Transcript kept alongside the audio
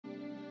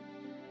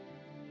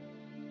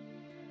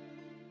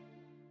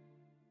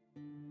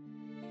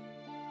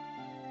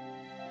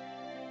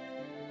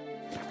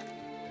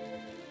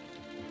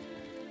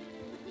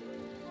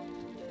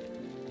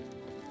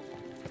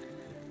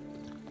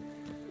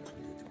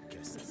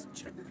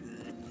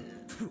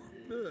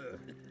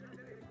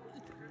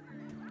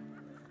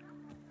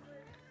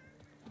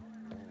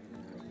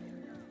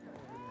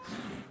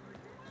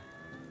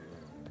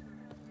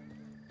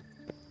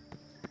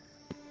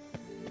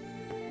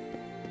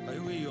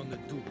Are we on the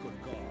Duke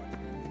of God?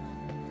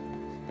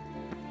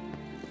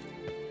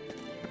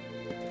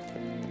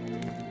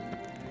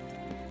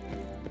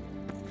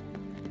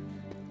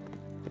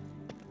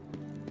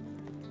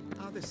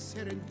 The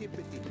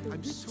serendipity.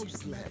 I'm so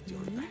glad you're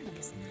back.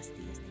 As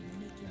nasty as they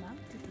make him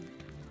out to be.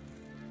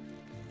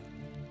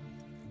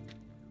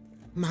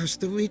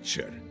 Master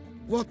Witcher,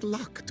 what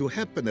luck to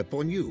happen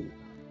upon you.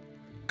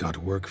 Got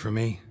work for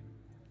me?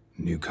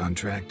 New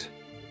contract?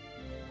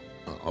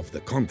 Of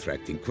the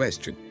contract in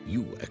question,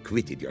 you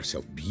acquitted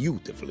yourself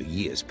beautifully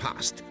years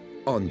past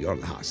on your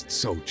last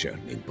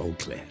sojourn in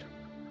Beauclair.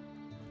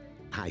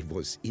 I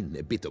was in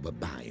a bit of a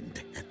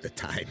bind at the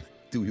time,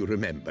 do you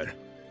remember?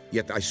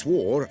 Yet I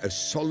swore a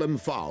solemn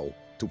vow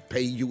to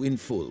pay you in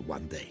full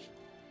one day.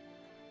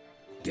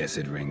 Guess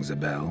it rings a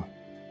bell.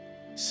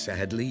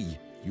 Sadly,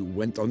 you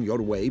went on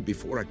your way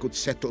before I could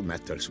settle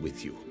matters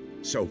with you.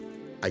 So,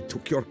 I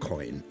took your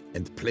coin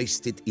and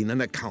placed it in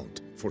an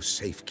account for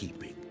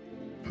safekeeping.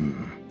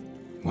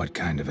 What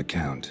kind of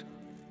account?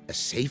 A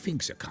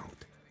savings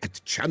account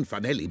at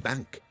Cianfanelli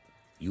Bank.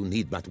 You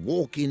need but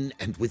walk in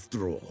and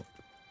withdraw.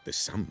 The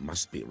sum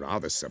must be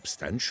rather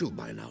substantial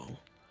by now.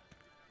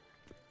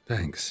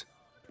 Thanks.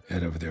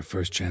 Head over there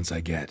first chance I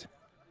get.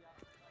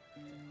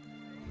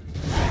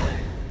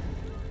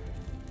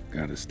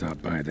 Gotta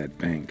stop by that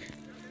bank.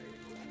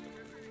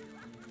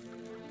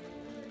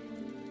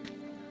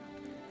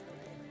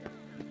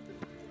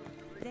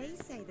 They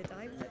say that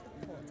I at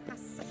the port has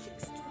such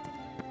extraordinary...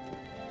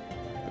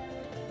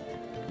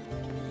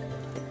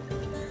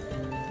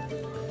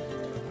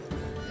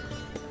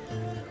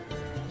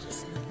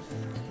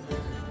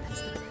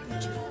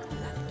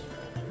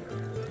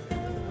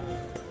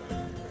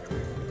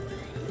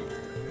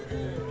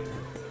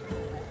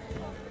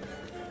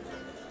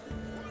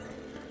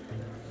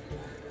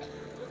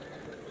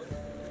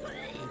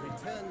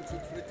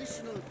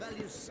 Traditional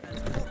values and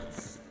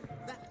thoughts.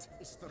 That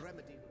is the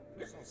remedy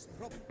to solve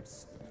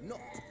problems, not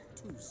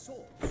to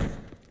solve.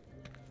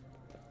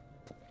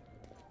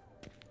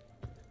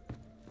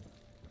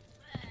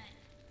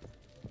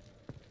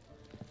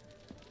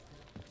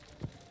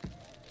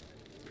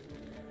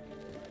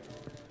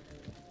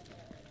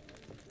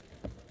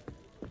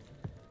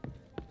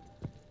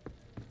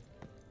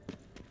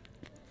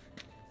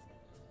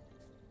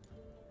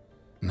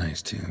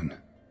 Nice tune.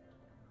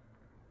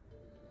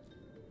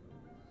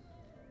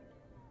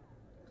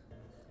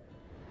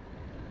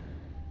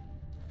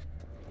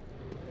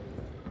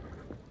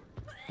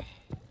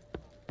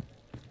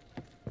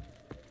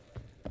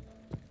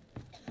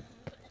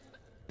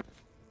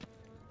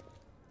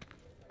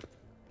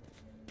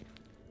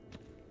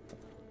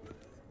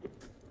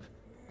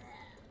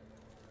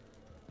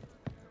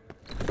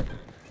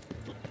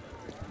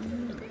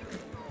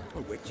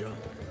 Witcher.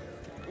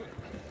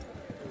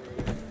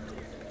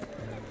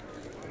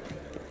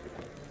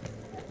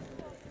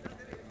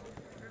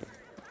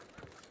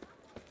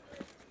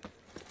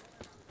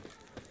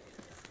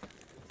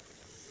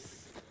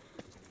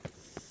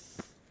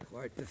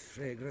 Quite the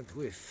fragrant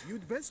whiff.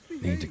 You'd best be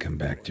Need to come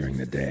back during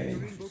the day.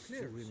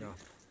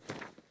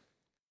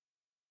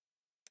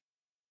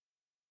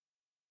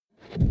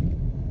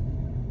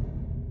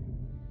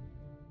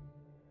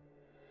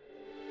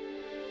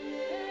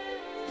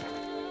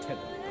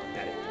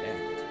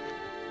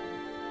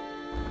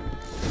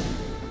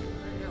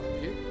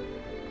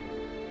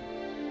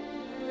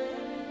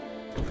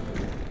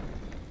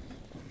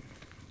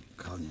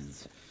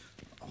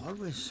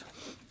 Always.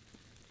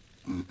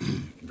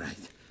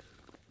 Right.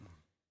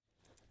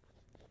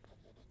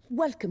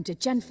 Welcome to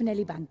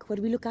Cianfanelli Bank,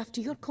 where we look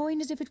after your coin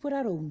as if it were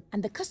our own,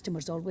 and the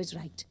customer's always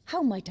right.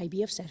 How might I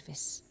be of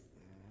service?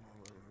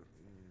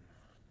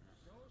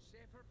 No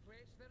safer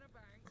place than a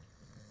bank.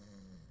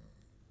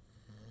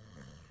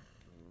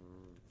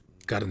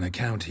 Got an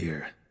account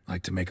here.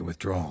 Like to make a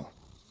withdrawal.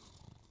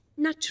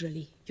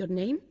 Naturally. Your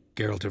name?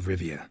 Geralt of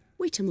Rivia.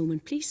 Wait a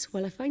moment, please,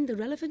 while I find the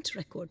relevant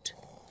record.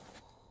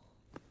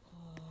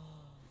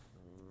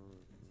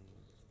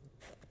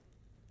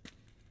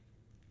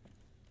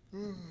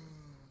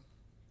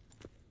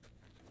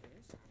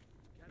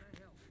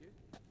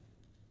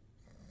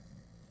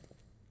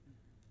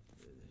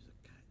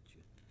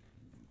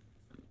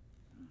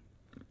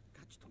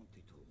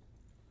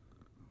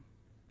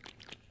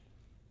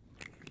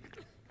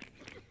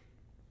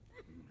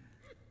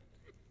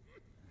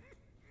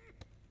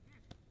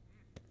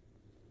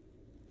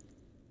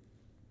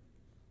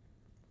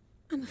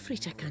 I'm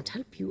afraid I can't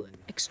help you.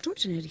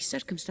 Extraordinary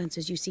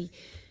circumstances, you see.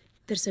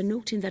 There's a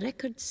note in the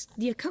records.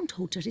 The account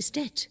holder is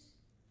dead.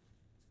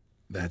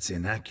 That's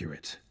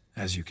inaccurate,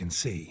 as you can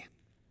see.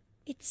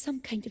 It's some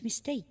kind of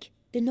mistake.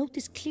 The note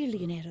is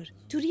clearly an error.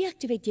 To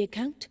reactivate the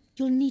account,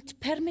 you'll need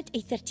permit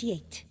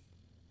A38.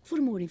 For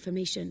more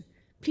information,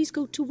 please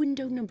go to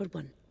window number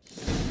 1.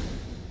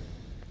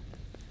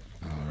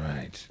 All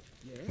right.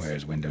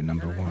 Where's window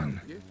number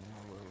 1?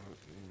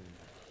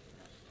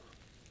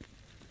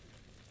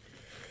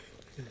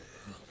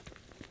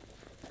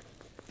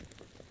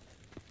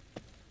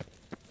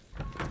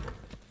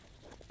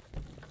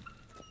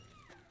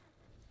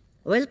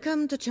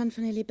 Welcome to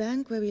Chanfanelli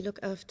Bank, where we look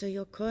after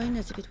your coin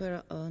as if it were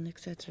our own,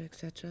 etc.,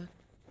 etc.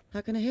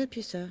 How can I help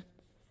you, sir?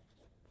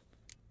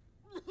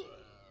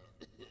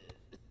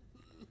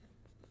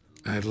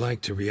 I'd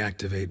like to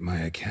reactivate my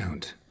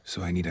account,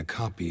 so I need a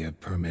copy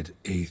of permit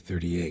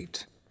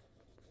A38.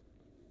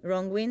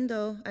 Wrong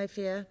window, I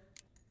fear.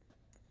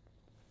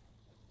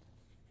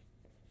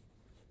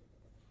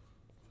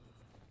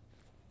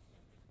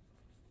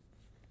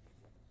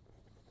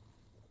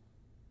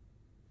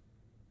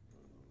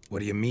 What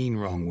do you mean,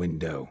 wrong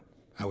window?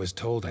 I was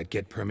told I'd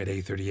get permit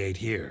A38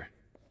 here.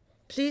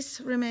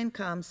 Please remain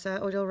calm, sir,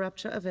 or you'll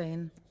rupture a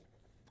vein.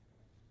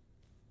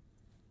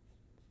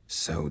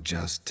 So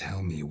just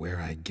tell me where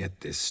I get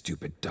this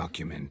stupid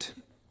document.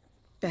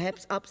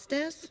 Perhaps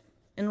upstairs,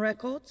 in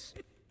records,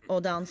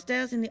 or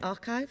downstairs in the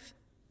archive?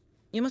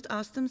 You must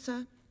ask them,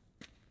 sir.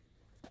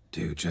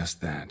 Do just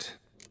that.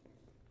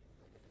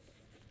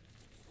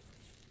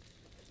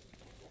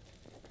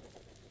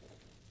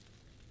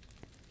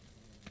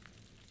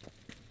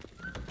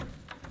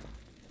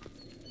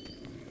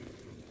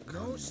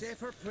 No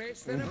safer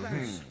place than a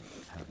bank.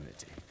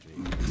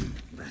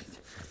 Right.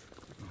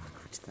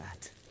 What's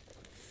that?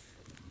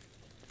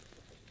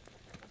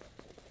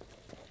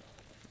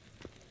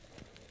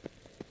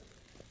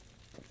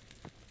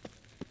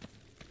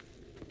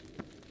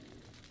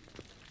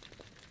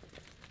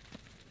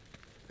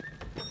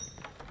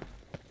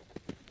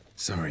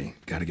 Sorry,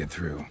 gotta get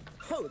through.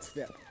 Hold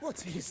there.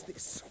 What is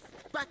this?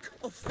 Back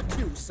of the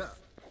queue, sir.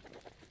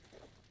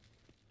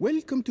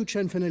 Welcome to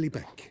Chanfanelli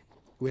Bank,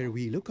 where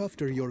we look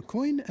after your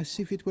coin as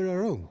if it were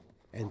our own,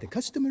 and the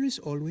customer is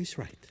always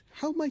right.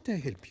 How might I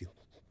help you?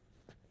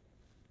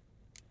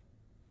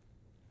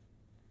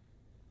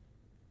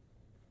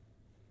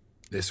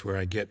 This where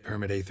I get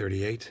permit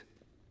A38?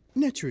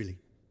 Naturally.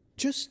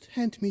 Just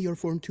hand me your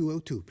Form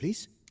 202,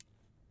 please.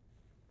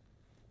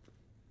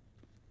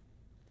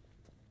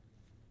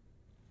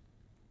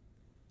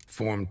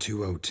 Form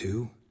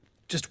 202?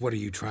 Just what are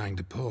you trying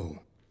to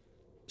pull?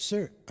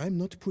 Sir, I'm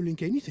not pulling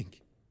anything.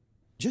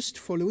 Just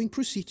following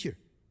procedure.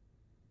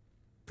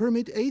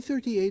 Permit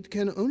A38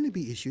 can only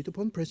be issued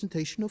upon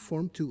presentation of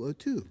Form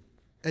 202,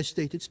 as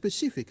stated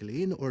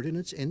specifically in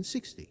Ordinance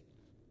N60.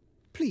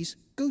 Please,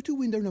 go to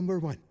window number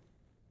 1.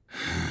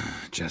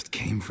 Just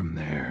came from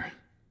there.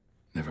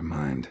 Never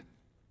mind.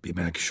 Be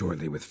back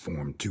shortly with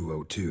Form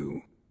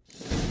 202.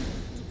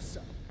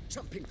 Sir,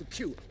 jumping the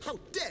queue. How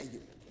dare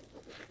you?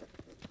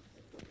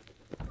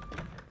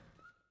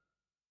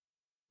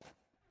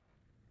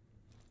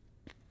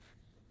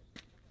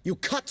 You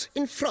cut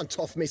in front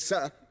of me,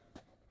 sir.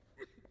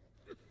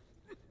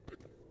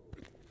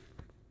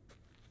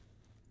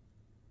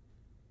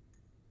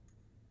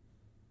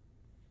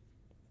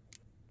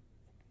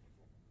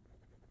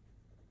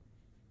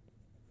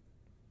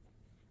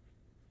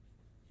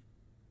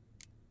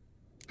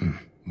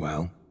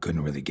 Well,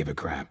 couldn't really give a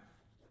crap.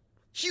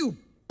 You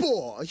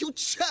boor, you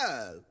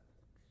churl!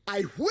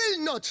 I will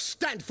not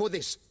stand for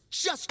this!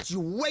 Just you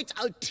wait,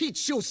 I'll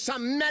teach you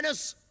some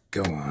manners!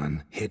 Go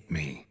on, hit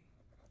me.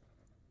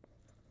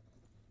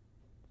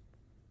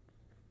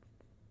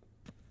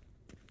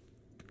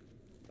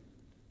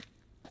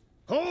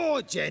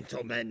 Oh,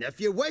 gentlemen, if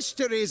you wish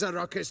to raise a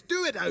ruckus,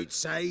 do it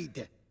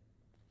outside.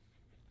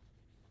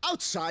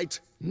 Outside,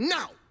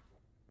 now!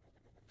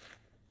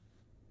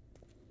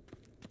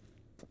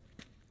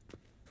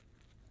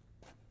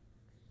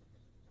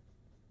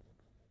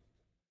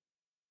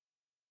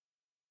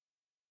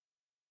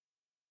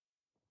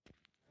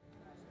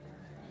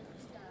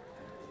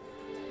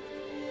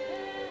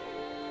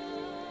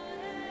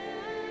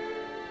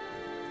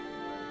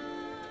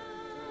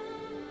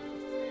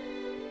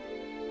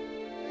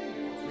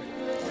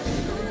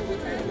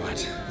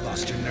 What?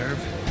 Lost your nerve?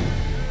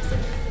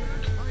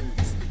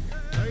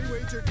 I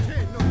wager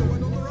 10 on the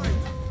one on the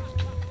right.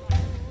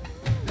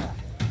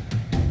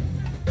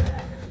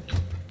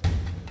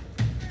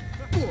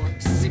 Poor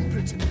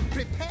simpleton,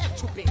 prepare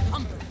to be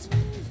humbled.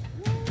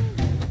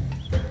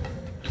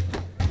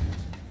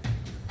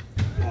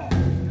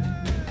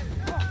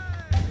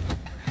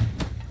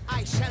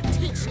 I shall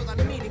teach you the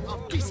meaning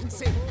of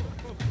decency.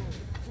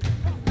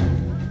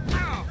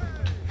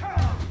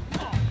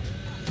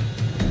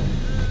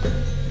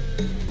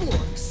 Poor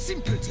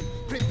simpleton,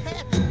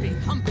 prepare to be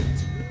humbled.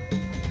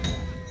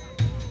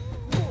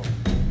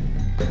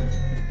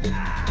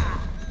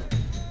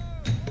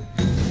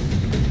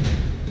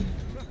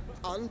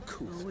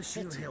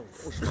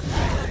 Uncouth.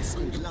 That's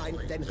in line,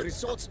 then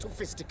resorts to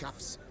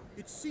fisticuffs.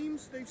 It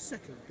seems they've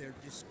settled their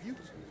dispute.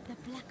 The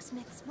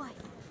blacksmith's wife.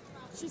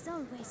 She's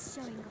always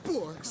showing off.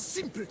 Poor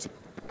simpleton.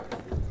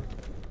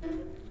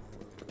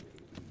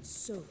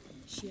 So,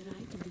 she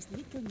arrived in this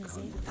little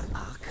Nazeri.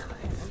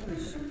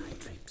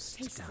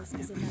 Tasteless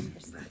as an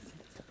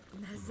understatement.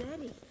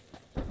 Nazeri.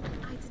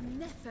 I'd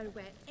never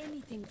wear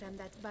anything from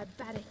that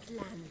barbaric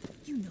land.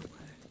 You know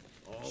her.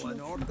 All in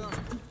order?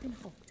 Deep in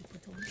hot to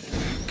put on.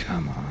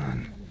 Come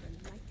on.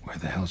 Where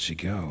the hell'd she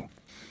go?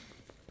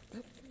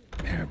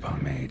 Hair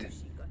pomade.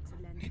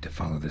 Need to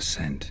follow the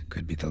scent.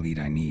 Could be the lead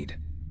I need.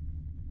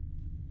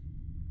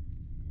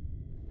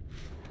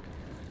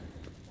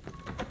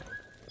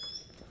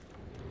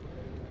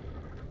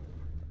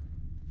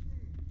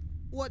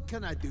 What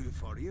can I do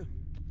for you?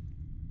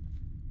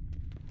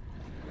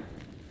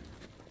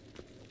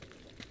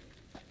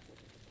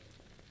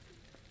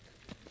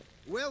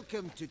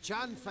 Welcome to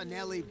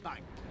Cianfanelli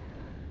Bank.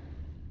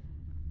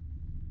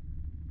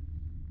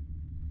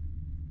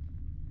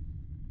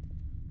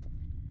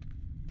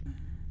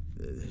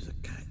 There's a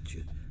catch.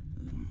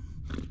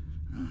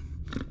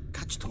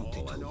 Catch 22.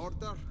 All in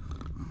order?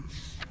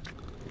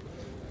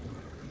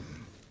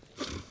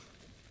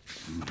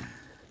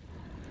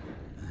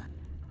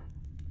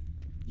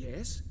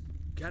 Yes?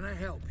 Can I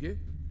help you?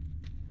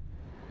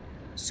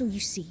 So you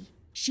see,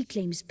 she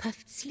claims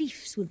puffed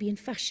sleeves will be in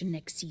fashion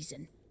next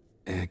season.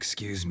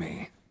 Excuse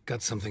me.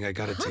 Got something I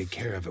gotta take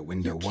care of at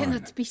window You 1.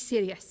 cannot be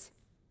serious.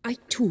 I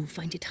too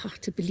find it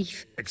hard to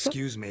believe.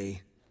 Excuse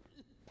me.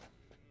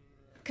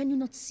 Can you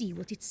not see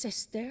what it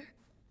says there?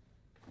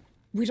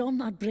 We're on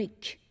our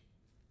break.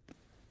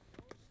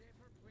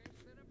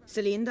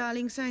 Celine,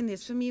 darling, sign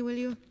this for me, will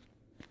you?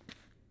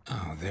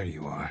 Oh, there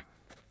you are.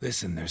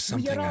 Listen, there's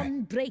something We're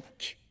on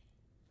break.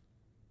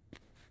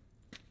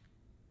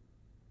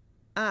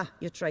 Ah,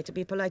 you try to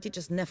be polite, it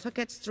just never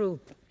gets through.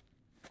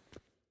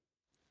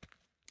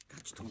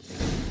 Catch 22.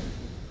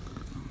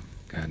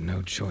 Got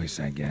no choice,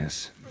 I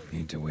guess.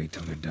 Need to wait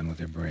till they're done with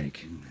their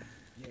break.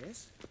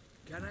 Yes?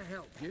 Can I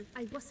help you?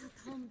 I was at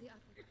home the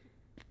other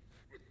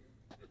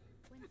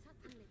when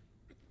suddenly,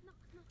 knock,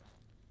 knock.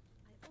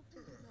 I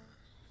opened the door,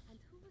 and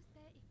who was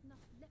there if not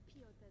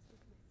Lepiodas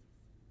with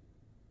messages?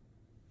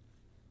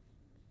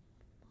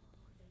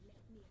 Oh, they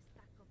left me a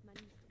stack of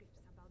manuscripts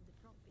about the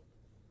prophet.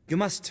 You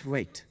must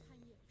wait.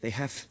 They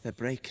have their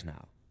break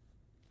now.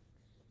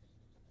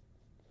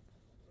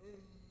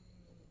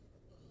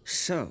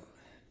 So,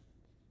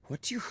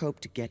 what do you hope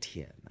to get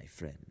here, my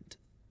friend?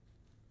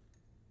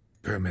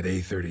 Permit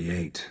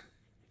A38.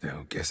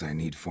 Though, guess I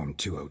need Form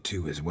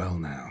 202 as well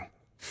now.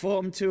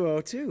 Form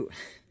 202.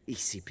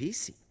 Easy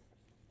peasy.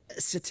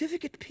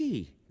 Certificate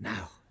P.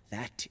 Now,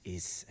 that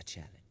is a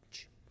challenge.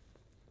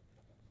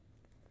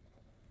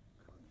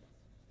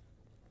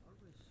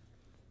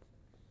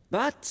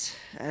 But,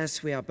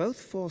 as we are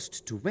both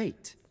forced to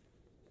wait,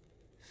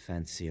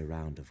 fancy a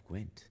round of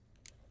Gwent.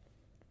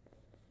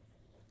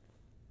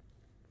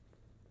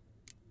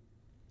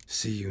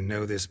 See, you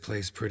know this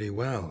place pretty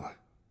well.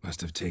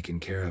 Must have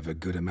taken care of a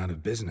good amount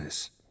of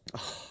business.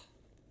 Oh,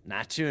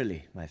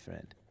 naturally, my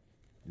friend.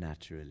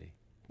 Naturally.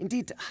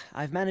 Indeed,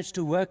 I've managed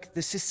to work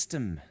the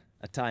system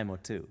a time or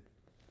two.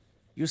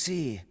 You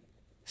see,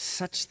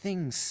 such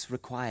things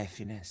require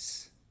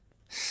finesse,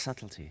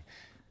 subtlety.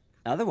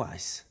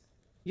 Otherwise,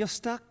 you're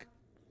stuck.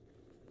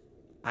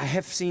 I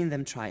have seen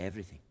them try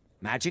everything.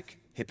 Magic,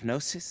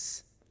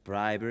 hypnosis,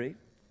 bribery.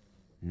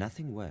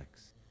 Nothing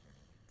works.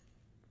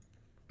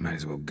 Might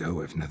as well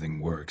go if nothing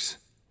works.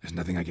 There's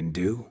nothing I can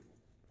do?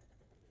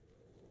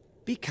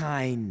 Be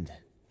kind.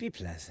 Be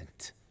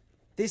pleasant.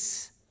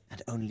 This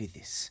and only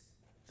this.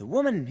 The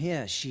woman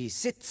here, she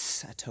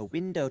sits at her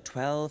window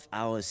 12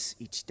 hours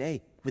each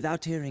day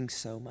without hearing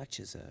so much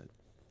as a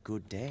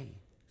good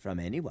day from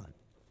anyone.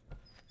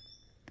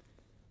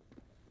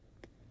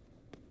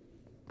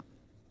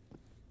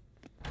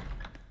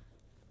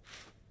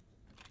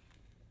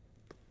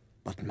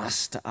 But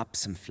muster up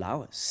some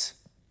flowers,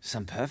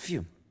 some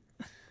perfume.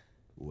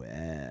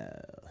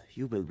 Well,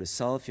 you will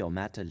resolve your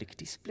matter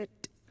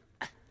lickety-split.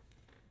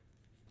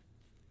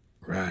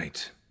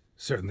 Right.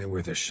 Certainly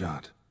worth a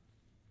shot.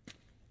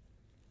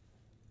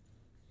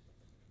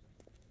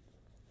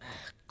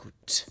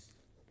 Good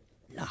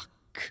luck.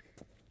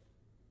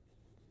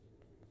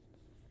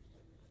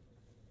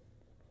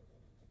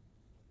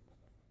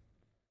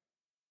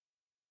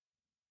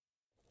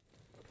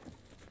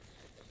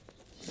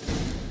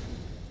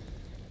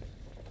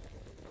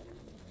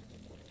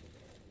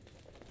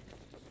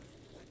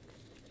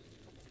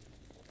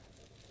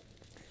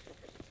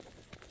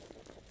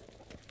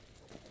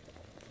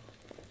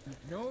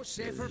 No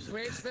safer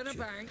place than a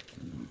bank.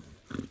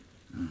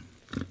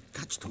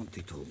 Catch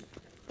 22.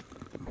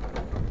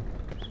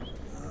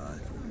 Ah,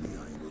 if only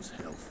I was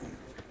healthy.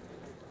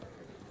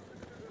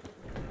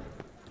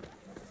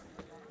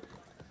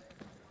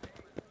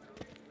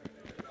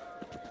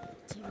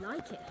 Do you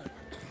like it here?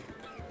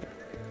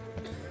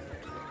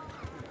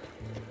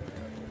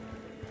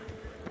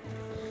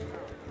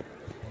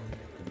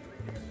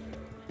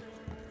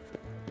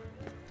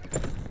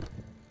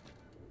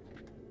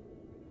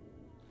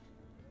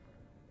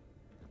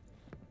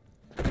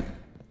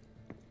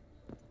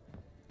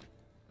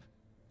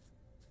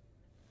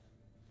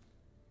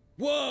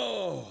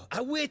 Whoa!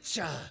 A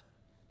witcher!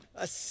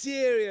 A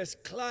serious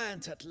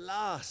client at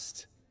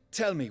last.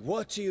 Tell me,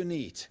 what do you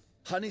need?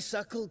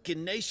 Honeysuckle?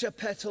 Ginacia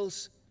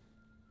petals?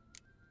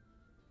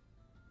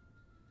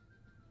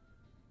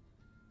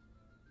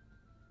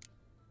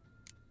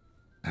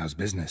 How's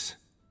business?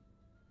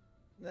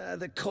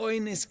 The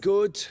coin is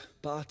good,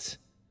 but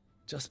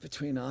just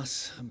between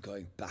us, I'm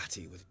going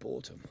batty with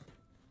boredom.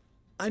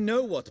 I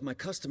know what my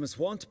customers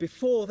want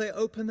before they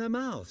open their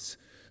mouths.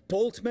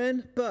 Bolt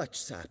men, birch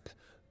sap.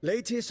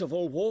 Ladies of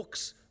all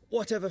walks,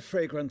 whatever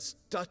fragrance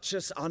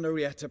Duchess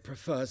Honoretta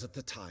prefers at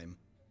the time.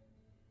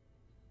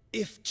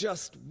 If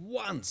just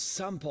once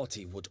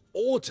somebody would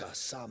order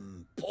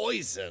some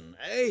poison,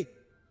 eh?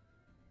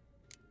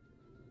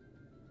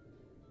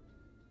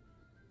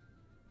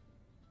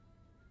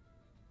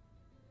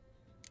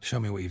 Show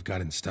me what you've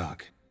got in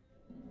stock.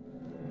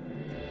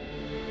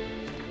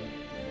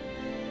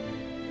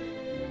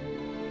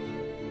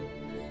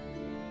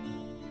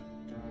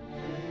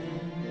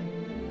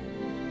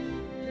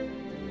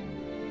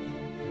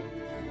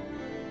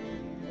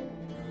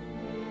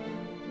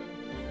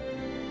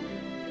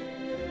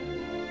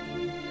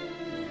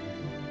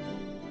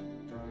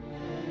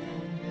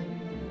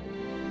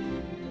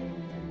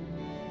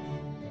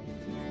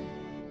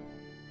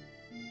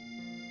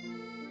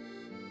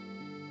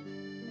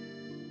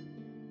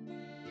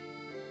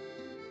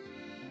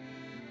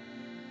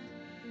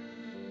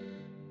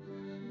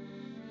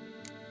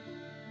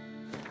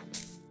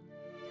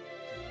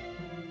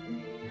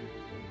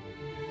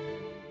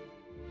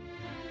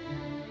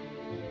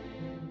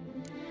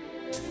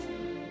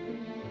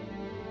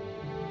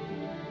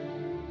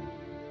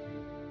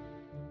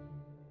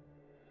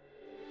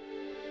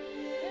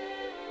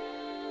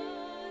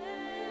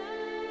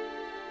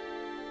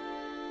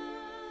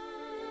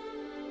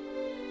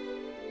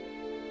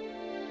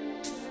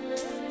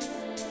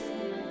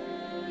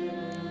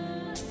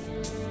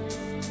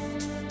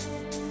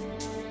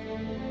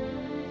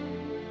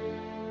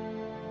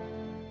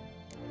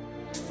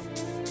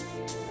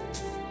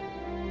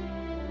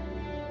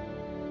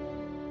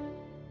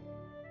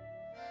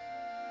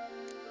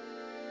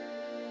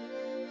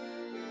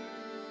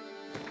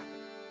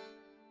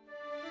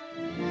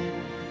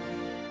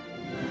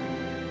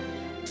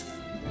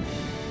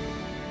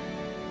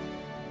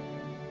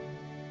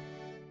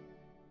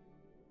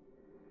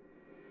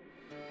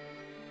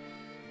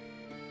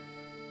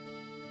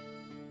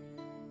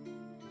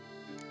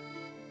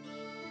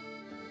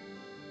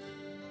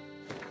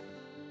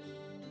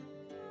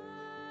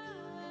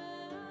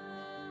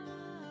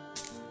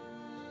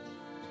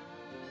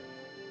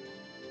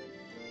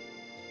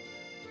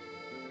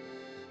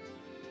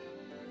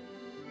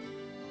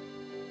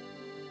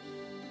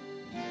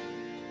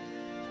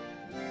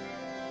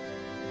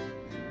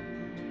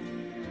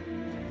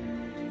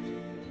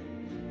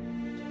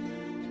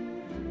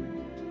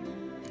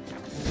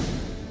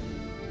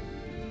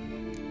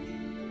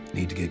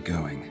 Need to get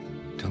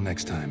going. Till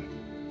next time.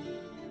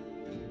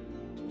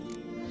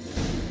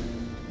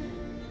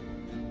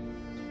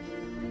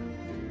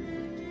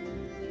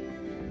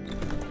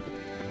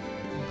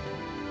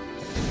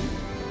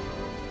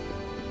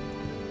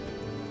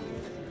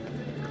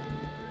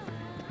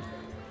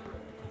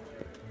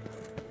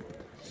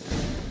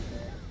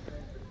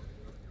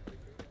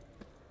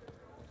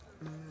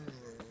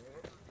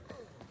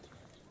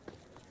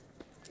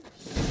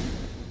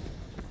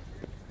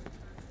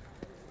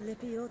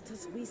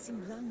 Lepiotus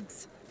wheezing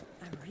lungs.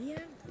 A real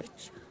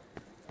witcher.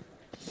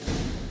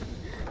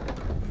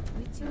 That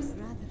witcher's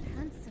rather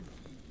handsome.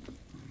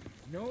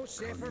 No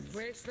safer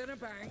place than a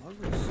bank.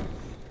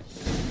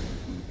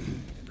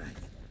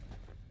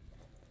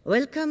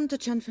 Welcome to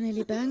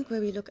Chanfanelli Bank, where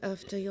we look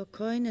after your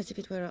coin as if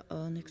it were our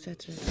own,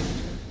 etc., etc.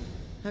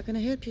 How can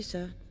I help you,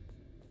 sir?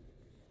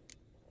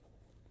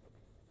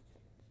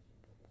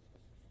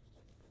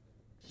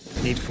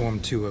 Need Form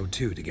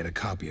 202 to get a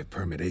copy of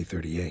Permit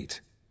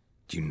A38.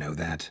 Do you know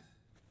that?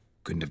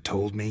 Couldn't have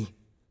told me?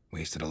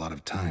 Wasted a lot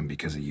of time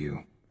because of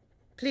you.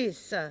 Please,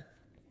 sir.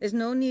 There's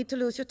no need to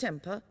lose your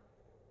temper.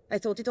 I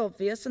thought it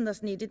obvious and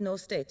thus needed no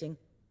stating.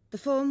 The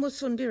form will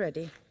soon be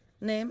ready.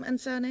 Name and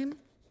surname?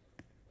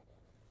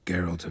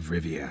 Geralt of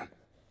Rivia.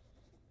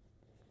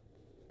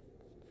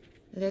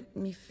 Let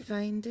me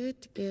find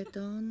it.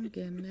 Gedon,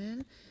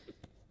 Gemel.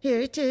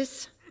 Here it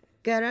is.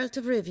 Geralt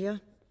of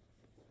Rivia.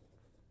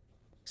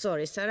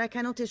 Sorry, sir, I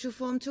cannot issue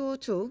Form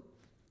 202.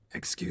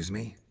 Excuse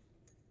me?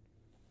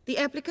 The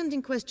applicant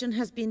in question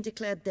has been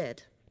declared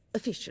dead,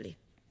 officially.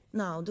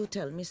 Now, do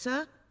tell me,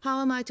 sir,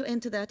 how am I to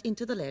enter that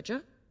into the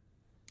ledger?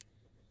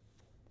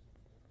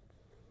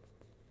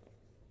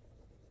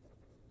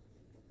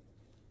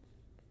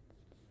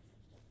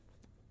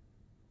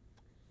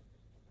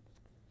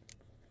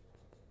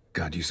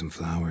 Got you some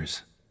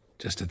flowers,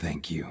 just to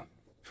thank you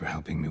for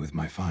helping me with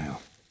my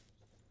file.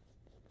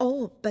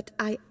 Oh, but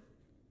I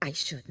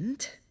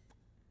shouldn't.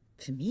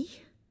 For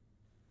me?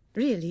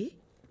 Really?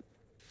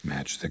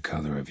 Match the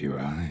color of your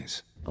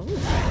eyes.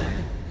 Oh.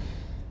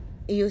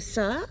 You,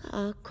 sir,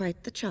 are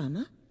quite the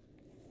charmer.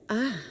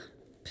 Ah,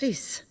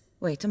 please,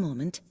 wait a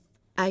moment.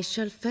 I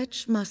shall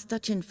fetch Master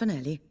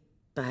Chanfanelli.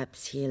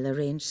 Perhaps he'll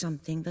arrange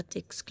something that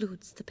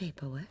excludes the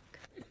paperwork.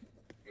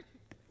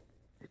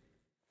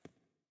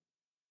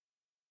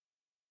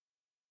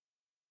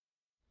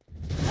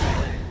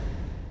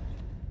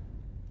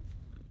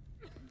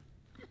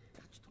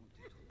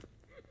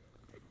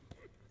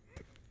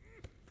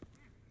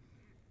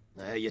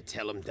 You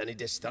tell him dinna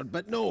disturb,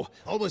 but no,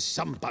 always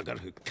some bugger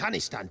who can't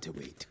stand to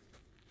wait.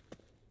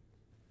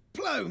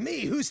 Plough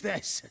me, who's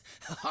this?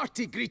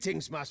 Hearty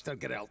greetings, Master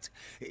Geralt.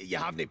 You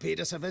haven't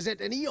paid us a visit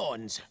in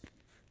eons.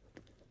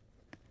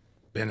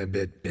 Been a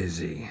bit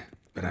busy.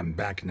 but I'm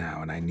back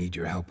now and I need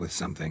your help with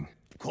something.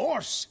 Of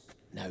course.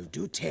 Now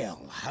do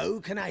tell, how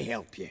can I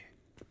help you?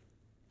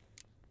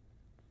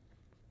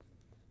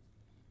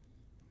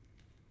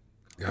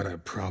 Got a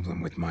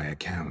problem with my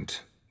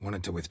account.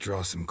 Wanted to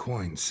withdraw some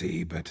coins,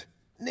 see, but...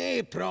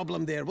 No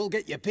problem there, we'll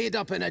get you paid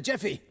up in a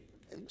jiffy.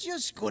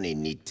 Just gonna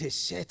need to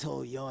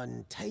settle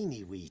yon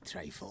tiny wee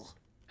trifle.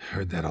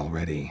 Heard that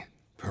already.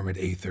 Permit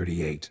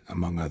A38,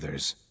 among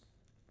others.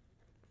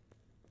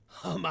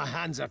 Oh, my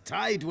hands are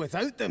tied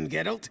without them,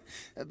 Geralt.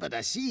 But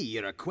I see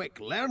you're a quick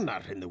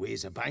learner in the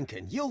ways of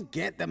banking. You'll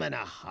get them in a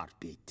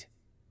heartbeat.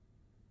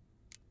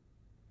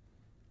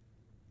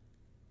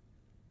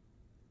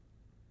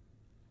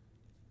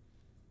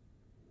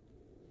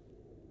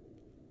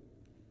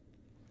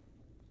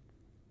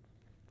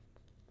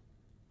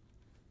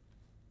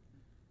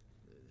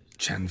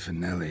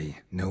 Cianfanelli,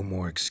 no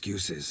more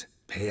excuses.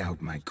 Pay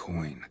out my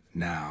coin,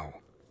 now.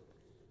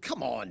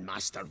 Come on,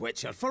 Master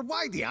Witcher, for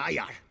why the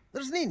ire?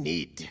 There's no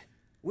need.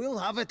 We'll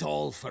have it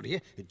all for you.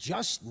 You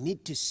just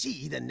need to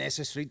see the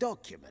necessary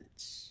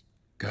documents.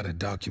 Got a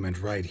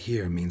document right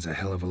here means a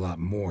hell of a lot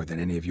more than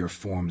any of your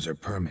forms or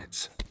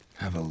permits.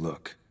 Have a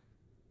look.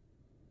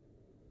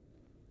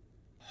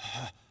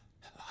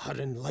 Her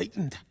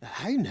Enlightened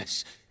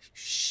Highness,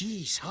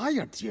 she's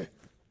hired you.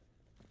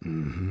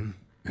 Mm-hmm.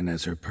 And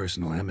as her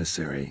personal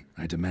emissary,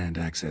 I demand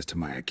access to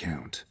my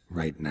account,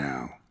 right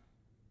now.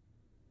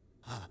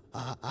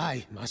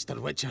 Aye, Master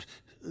Witcher.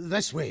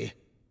 This way.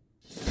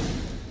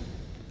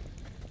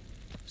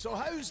 So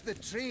how's the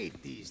trade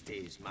these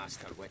days,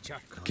 Master Witcher?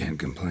 Can't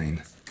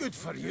complain. Good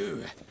for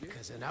you,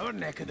 because in our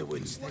neck of the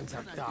woods things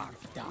are dark,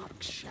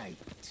 dark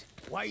shite.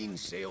 Wine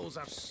sales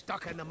are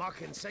stuck in the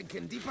muck and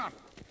sinking deeper.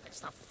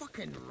 It's the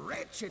fucking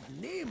wretched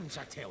names,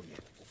 I tell you.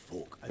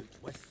 Folk out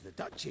with the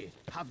duchy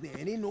haven't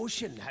any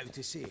notion how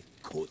to say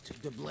Cote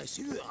de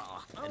Blessure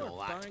and all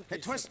that.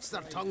 It twists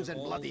their tongues in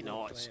bloody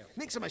knots.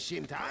 Makes them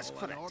ashamed to ask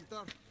for it.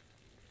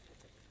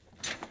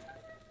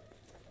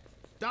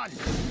 Done.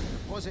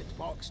 Deposit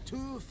box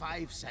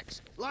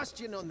 256.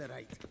 Last one on the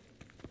right.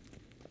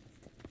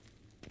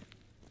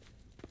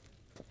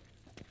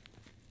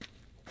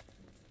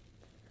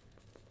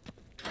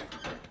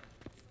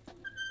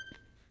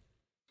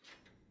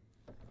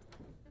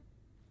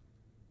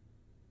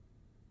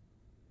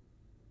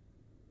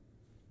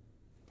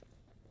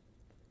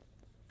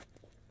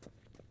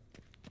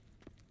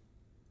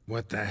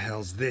 What the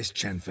hell's this,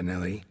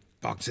 Cianfanelli?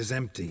 Box is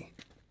empty.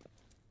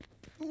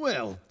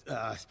 Well,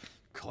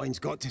 coins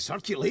got to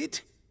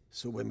circulate.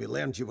 So when we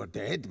learned you were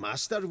dead,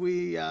 Master,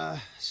 we,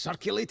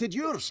 circulated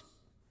yours.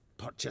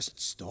 Purchased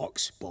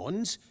stocks,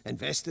 bonds,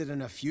 invested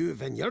in a few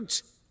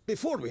vineyards.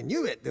 Before we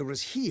knew it, there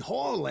was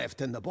hee-haw left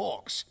in the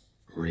box.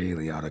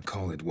 Really ought to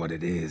call it what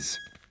it is.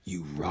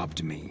 You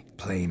robbed me,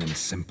 plain and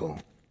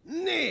simple.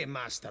 Nay,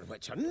 Master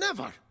Witcher,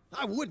 never.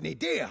 I wouldn't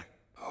dare.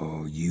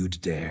 Oh, you'd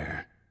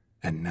dare.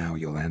 And now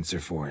you'll answer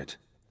for it.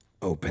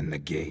 Open the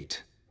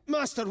gate.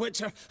 Master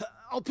Witcher,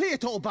 I'll pay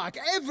it all back,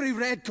 every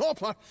red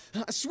copper.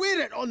 I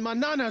swear it on my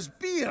nana's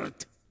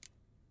beard.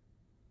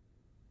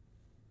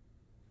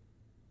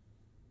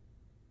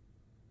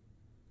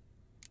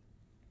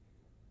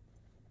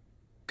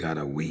 Got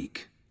a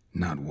week,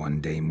 not 1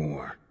 day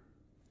more.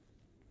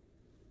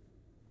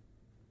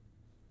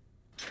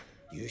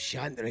 You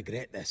shan't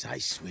regret this, I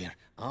swear.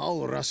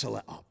 I'll rustle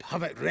it up,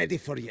 have it ready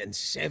for you in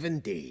 7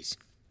 days.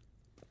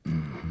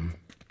 Mm-hmm.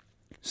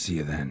 See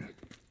you then.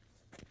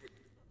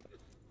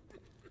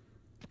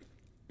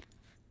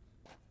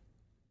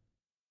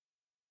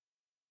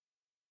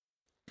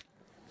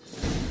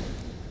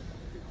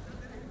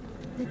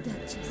 The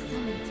Duchess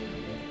summoned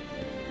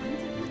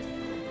him.